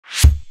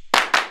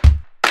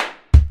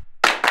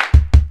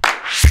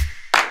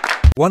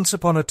Once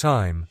upon a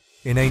time,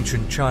 in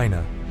ancient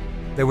China,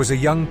 there was a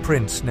young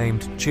prince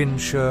named Qin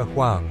Shi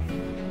Huang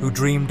who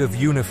dreamed of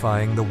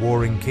unifying the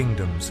warring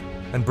kingdoms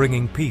and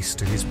bringing peace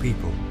to his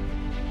people.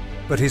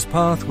 But his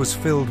path was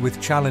filled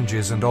with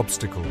challenges and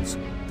obstacles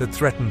that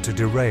threatened to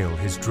derail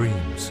his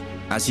dreams.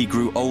 As he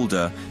grew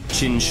older,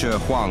 Qin Shi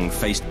Huang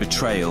faced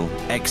betrayal,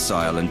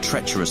 exile, and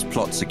treacherous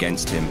plots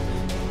against him,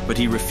 but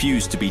he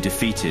refused to be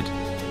defeated.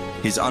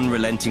 His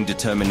unrelenting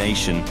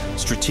determination,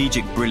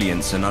 strategic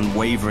brilliance, and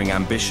unwavering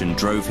ambition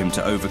drove him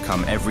to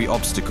overcome every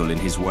obstacle in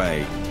his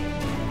way.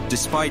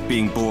 Despite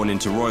being born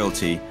into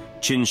royalty,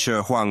 Qin Shi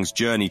Huang's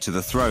journey to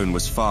the throne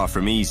was far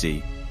from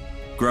easy.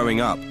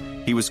 Growing up,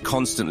 he was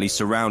constantly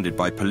surrounded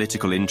by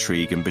political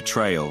intrigue and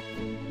betrayal.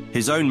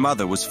 His own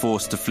mother was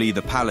forced to flee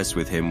the palace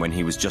with him when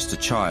he was just a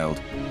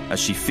child, as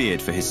she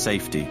feared for his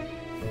safety.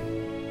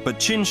 But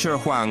Qin Shi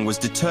Huang was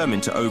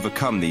determined to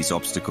overcome these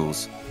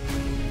obstacles.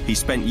 He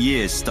spent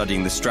years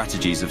studying the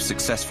strategies of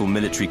successful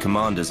military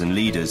commanders and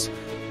leaders,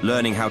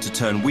 learning how to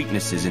turn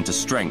weaknesses into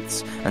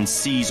strengths and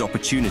seize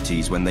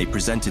opportunities when they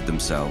presented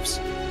themselves.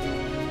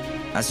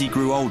 As he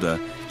grew older,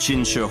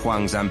 Qin Shi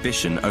Huang's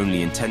ambition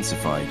only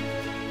intensified.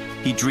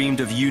 He dreamed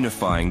of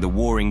unifying the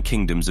warring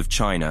kingdoms of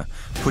China,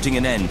 putting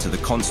an end to the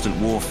constant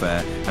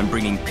warfare and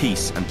bringing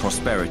peace and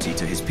prosperity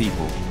to his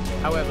people.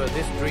 However,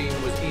 this dream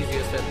was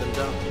easier said than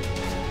done.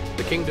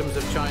 The kingdoms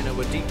of China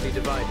were deeply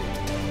divided,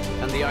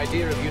 and the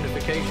idea of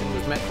unification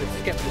was met with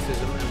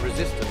skepticism and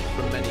resistance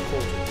from many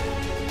quarters.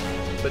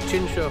 But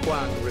Qin Shi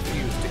Huang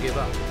refused to give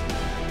up.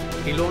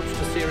 He launched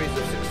a series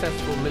of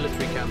successful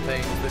military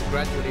campaigns that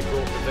gradually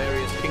brought the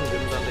various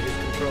kingdoms under his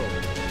control.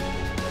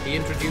 He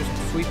introduced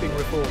sweeping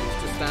reforms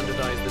to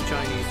standardize the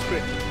Chinese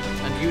script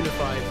and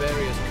unify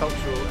various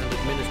cultural and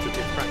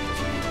administrative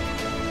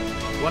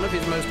practices. One of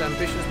his most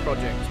ambitious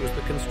projects was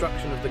the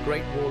construction of the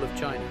Great Wall of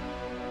China,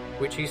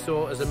 which he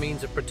saw as a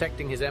means of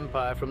protecting his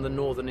empire from the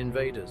northern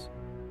invaders.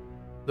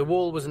 The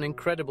wall was an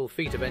incredible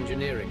feat of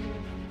engineering,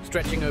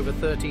 stretching over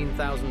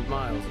 13,000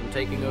 miles and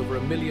taking over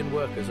 1 million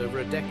workers over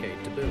a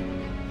decade to build.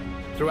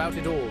 Throughout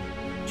it all,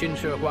 Qin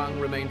Shi Huang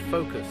remained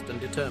focused and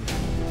determined,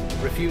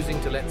 refusing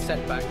to let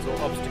setbacks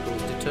or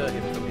obstacles deter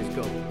him from his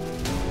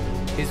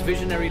goal. His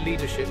visionary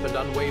leadership and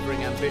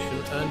unwavering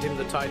ambition earned him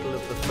the title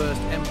of the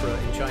first emperor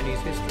in Chinese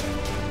history,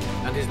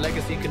 and his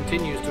legacy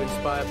continues to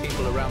inspire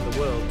people around the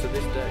world to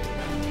this day.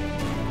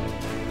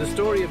 The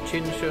story of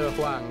Qin Shi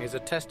Huang is a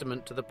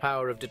testament to the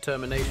power of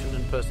determination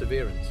and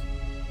perseverance.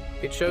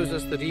 It shows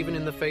us that even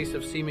in the face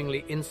of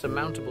seemingly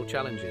insurmountable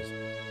challenges,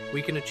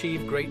 we can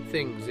achieve great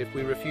things if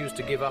we refuse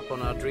to give up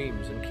on our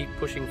dreams and keep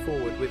pushing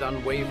forward with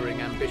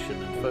unwavering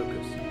ambition and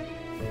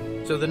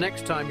focus. So the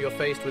next time you're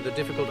faced with a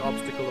difficult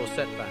obstacle or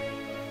setback,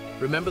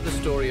 remember the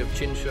story of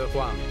Qin Shi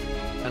Huang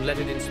and let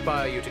it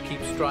inspire you to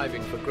keep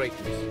striving for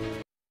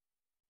greatness.